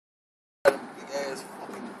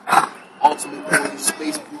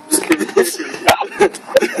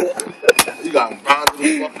You gotta grind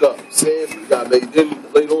the fuck up. Sam, you gotta make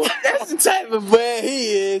it later on. That's the type of man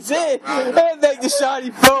he is. That make the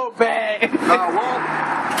shawty feel bad. Nah, well,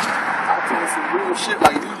 I told some real shit.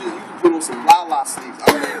 Like, you can put on some la-la sleeves. I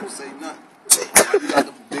don't even say nothing. You got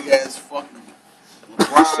the big ass fucking.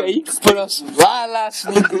 You say you can put on some la-la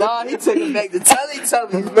sleeves, Lord. He took it back to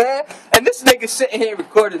Teletubbies, man. And this nigga sitting here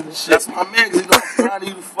recording this shit. That's my man, because he don't grind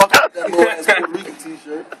you the fuck up that little ass Puerto Rican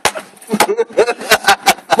t-shirt.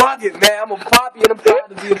 Fuck it, man. I'm a poppy and I'm proud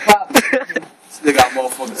to be a poppy. This nigga got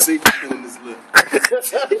motherfucking safety pin in his lip.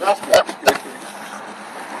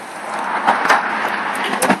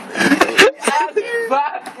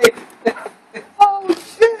 Oh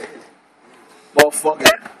shit.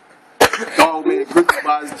 Motherfucking dog man gripped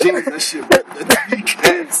by his jeans. That shit ripped the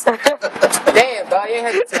weekends. Damn, dog, you ain't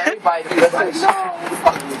had to tell everybody to do that. No,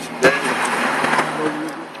 fucking with you, man.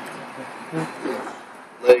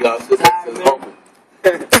 Now you gotta sit next to his uncle.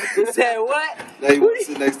 He said what? Now you wanna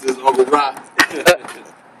sit next to his Uncle Rock. Keep the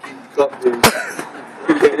cup there.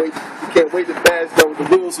 You can't wait to bash down with the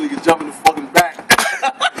wheels so you can jump in the fucking back.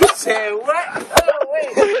 He said what? Oh, wait.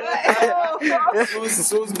 What? As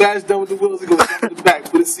soon as bash done with the wheels, he gonna jump in the back.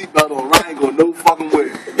 Put his seatbelt on. Ryan going no fucking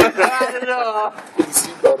way. I don't know. Put the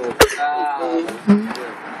seatbelt on.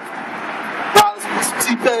 Nah, let's put some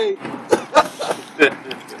T-Pain.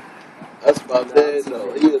 That's my dad,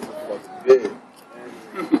 though. He is a fucking big.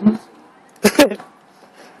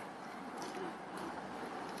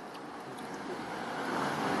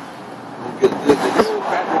 This little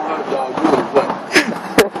cracker hot dog, you know what?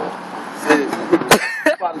 Says,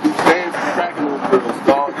 you about to be banned from cracking those girls,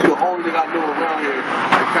 dog. You the only nigga I know around here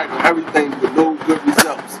that cracking everything with no good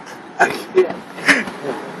results. Yeah.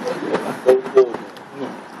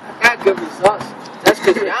 I got good results. That's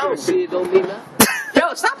because I don't see it, don't mean nothing.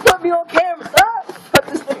 Yo, stop putting me on camera, stop. Fuck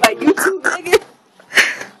this look like YouTube, nigga.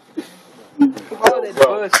 Come on, that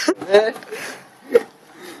bullshit, man.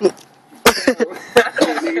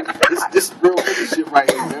 This is real nigga shit right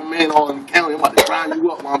here, man. Man all in the county, I'm about to grind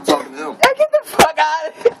you up while I'm talking to him. Hey, get the fuck out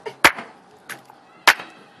of here.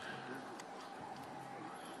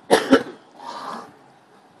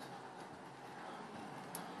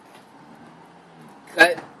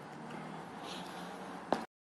 Cut.